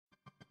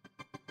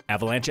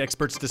Avalanche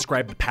experts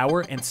describe the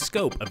power and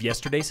scope of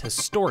yesterday's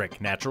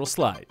historic natural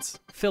slides.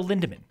 Phil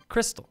Lindeman,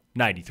 Krystal,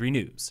 93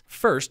 News.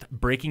 First,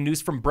 breaking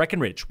news from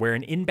Breckenridge, where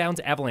an inbounds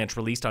avalanche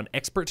released on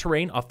expert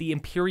terrain off the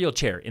Imperial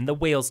Chair in the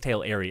Whale's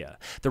Tail area.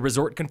 The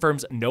resort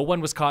confirms no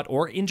one was caught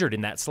or injured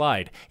in that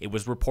slide. It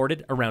was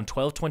reported around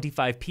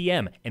 12:25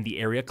 p.m. and the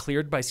area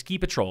cleared by ski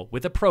patrol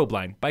with a probe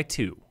line by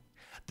 2.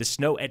 The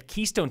snow at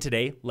Keystone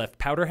today left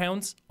powder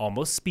hounds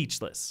almost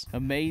speechless.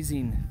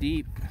 Amazing,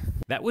 deep.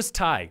 That was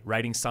Ty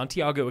riding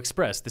Santiago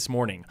Express this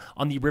morning.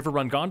 On the River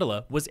Run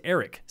gondola was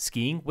Eric,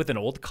 skiing with an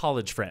old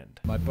college friend.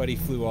 My buddy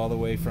flew all the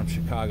way from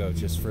Chicago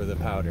just for the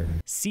powder.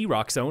 Sea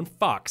Rock's own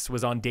Fox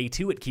was on day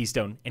 2 at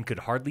Keystone and could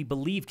hardly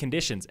believe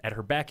conditions at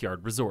her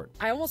backyard resort.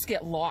 I almost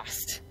get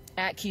lost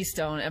at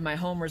Keystone at my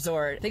home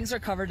resort. Things are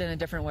covered in a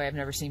different way I've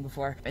never seen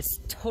before. It's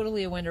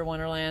totally a winter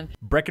wonderland.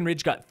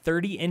 Breckenridge got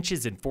 30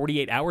 inches in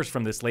 48 hours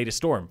from this latest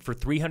storm for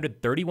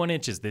 331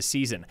 inches this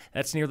season.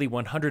 That's nearly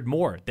 100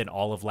 more than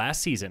all of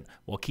last season,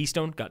 while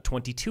Keystone got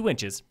 22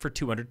 inches for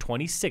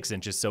 226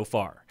 inches so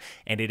far.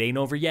 And it ain't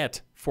over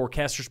yet.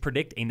 Forecasters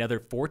predict another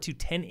 4 to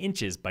 10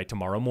 inches by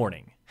tomorrow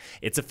morning.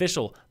 It's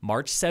official,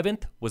 March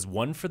 7th was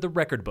one for the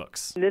record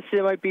books. This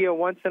might be a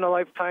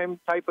once-in-a-lifetime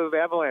type of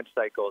avalanche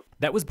cycle.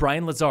 That was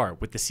Brian Lazar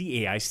with the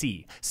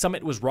CAIC.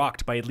 Summit was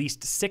rocked by at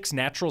least 6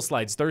 natural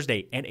slides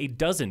Thursday and a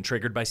dozen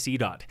triggered by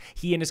CDOT.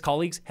 He and his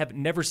colleagues have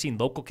never seen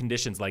local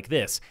conditions like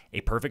this,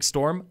 a perfect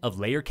storm of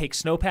layer cake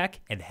snowpack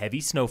and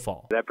heavy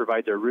snowfall. That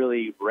provides a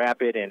really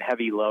rapid and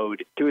heavy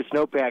load to a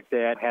snowpack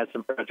that has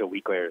some fragile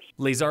weak layers.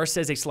 Lazar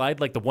says a slide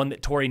like the one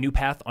that tore a new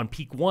path on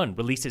Peak 1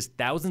 releases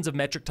thousands of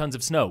metric tons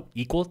of snow,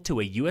 equal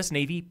to a U.S.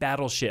 Navy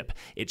battleship.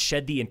 It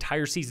shed the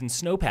entire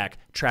season's snowpack,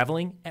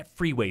 traveling at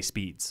freeway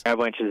speeds.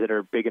 Avalanches that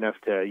are big enough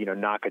to,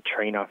 knock a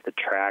train off the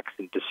tracks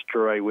and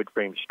destroy wood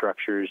frame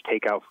structures,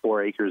 take out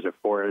 4 acres of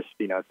forest,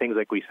 things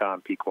like we saw on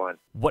Peak 1.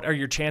 What are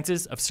your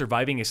chances of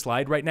surviving a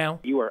slide right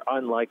now? You are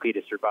unlikely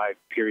to survive,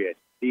 period.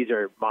 These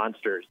are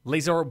monsters.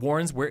 Lazar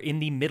warns we're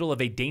in the middle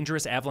of a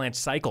dangerous avalanche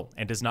cycle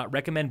and does not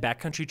recommend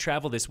backcountry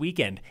travel this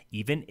weekend,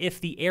 even if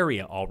the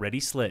area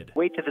already slid.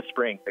 Wait to the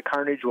spring. The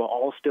carnage will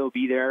all still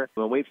be there.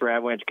 We'll wait for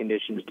avalanche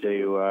conditions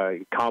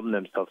to calm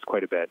themselves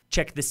quite a bit.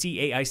 Check the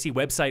CAIC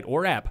website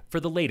or app for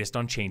the latest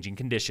on changing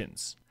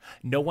conditions.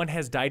 No one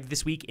has died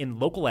this week in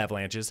local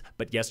avalanches,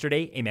 but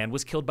yesterday a man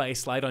was killed by a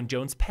slide on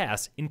Jones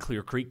Pass in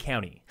Clear Creek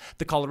County.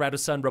 The Colorado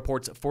Sun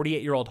reports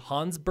 48-year-old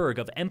Hans Berg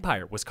of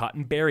Empire was caught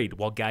and buried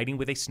while guiding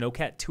with a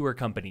Snowcat tour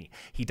company.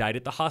 He died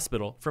at the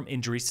hospital from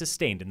injuries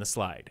sustained in the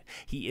slide.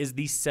 He is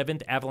the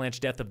 7th avalanche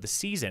death of the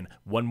season,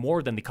 one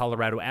more than the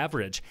Colorado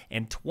average,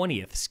 and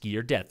 20th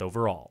skier death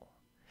overall.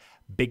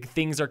 Big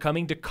things are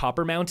coming to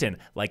Copper Mountain,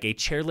 like a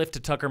chairlift to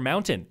Tucker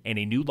Mountain and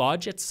a new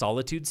lodge at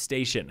Solitude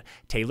Station.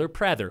 Taylor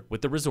Prather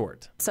with the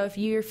resort. So if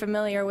you're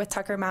familiar with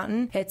Tucker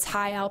Mountain, it's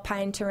high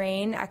alpine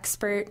terrain,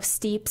 expert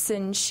steeps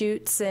and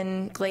chutes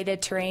and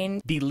graded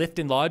terrain. The lift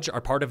and lodge are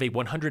part of a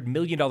 $100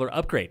 million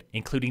upgrade,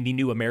 including the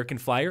new American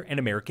Flyer and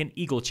American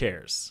Eagle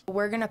chairs.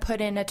 We're going to put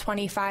in a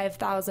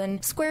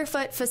 25,000 square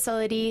foot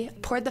facility,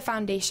 poured the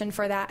foundation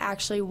for that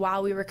actually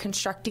while we were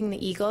constructing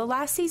the Eagle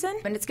last season,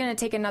 and it's going to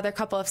take another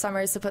couple of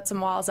summers to put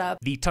some walls up.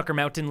 The Tucker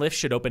Mountain lift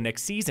should open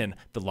next season.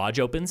 The lodge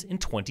opens in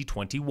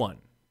 2021.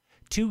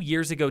 2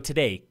 years ago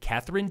today,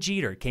 Katherine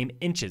Jeter came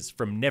inches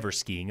from never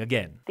skiing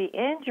again. The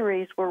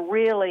injuries were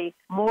really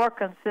more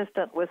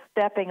consistent with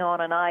stepping on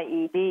an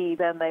IED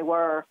than they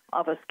were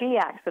of a ski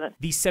accident.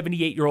 The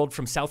 78-year-old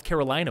from South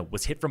Carolina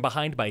was hit from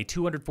behind by a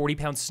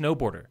 240-pound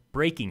snowboarder,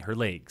 breaking her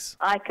legs.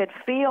 I could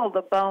feel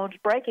the bones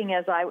breaking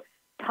as I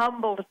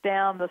tumbled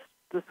down the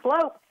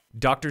slope.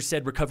 Doctors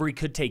said recovery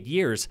could take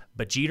years,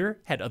 but Jeter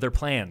had other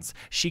plans.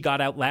 She got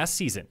out last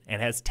season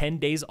and has 10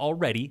 days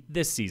already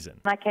this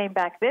season. I came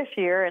back this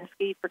year and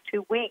skied for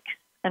 2 weeks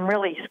and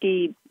really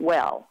skied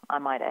well, I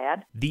might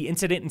add. The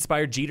incident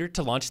inspired Jeter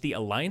to launch the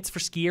Alliance for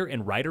Skier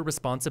and Rider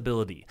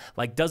Responsibility.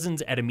 Like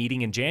dozens at a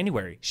meeting in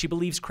January, she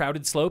believes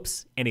crowded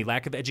slopes and a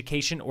lack of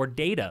education or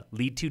data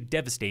lead to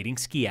devastating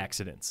ski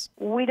accidents.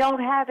 We don't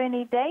have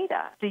any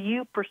data. Do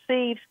you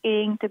perceive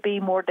skiing to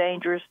be more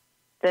dangerous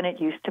than it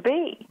used to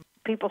be?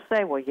 People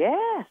say, well,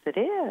 yes, it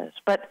is,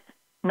 but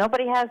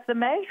nobody has the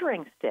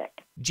measuring stick.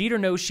 Jeter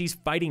knows she's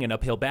fighting an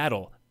uphill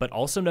battle, but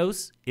also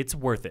knows it's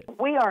worth it.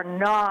 We are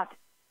not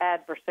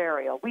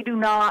adversarial. We do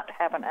not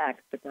have an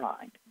axe to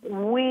grind.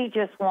 We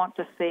just want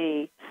to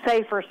see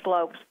safer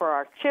slopes for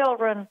our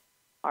children,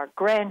 our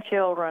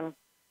grandchildren,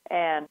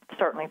 and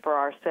certainly for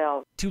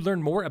ourselves. To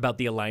learn more about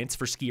the Alliance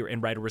for Skier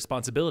and Rider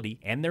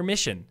Responsibility and their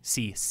mission,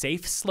 see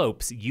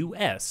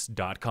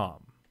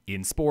safeslopes.us.com.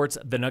 In sports,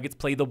 the Nuggets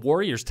play the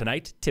Warriors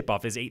tonight.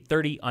 Tip-off is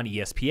 8:30 on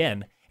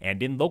ESPN.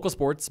 And in local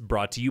sports,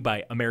 brought to you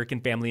by American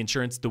Family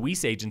Insurance, the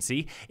Weiss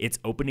Agency, it's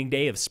opening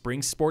day of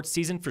spring sports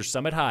season for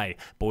Summit High.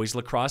 Boys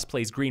lacrosse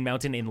plays Green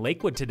Mountain in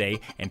Lakewood today,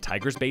 and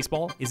Tigers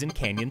baseball is in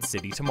Canyon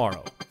City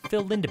tomorrow.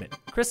 Phil Lindeman,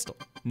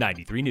 Krystal,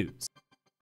 93 News.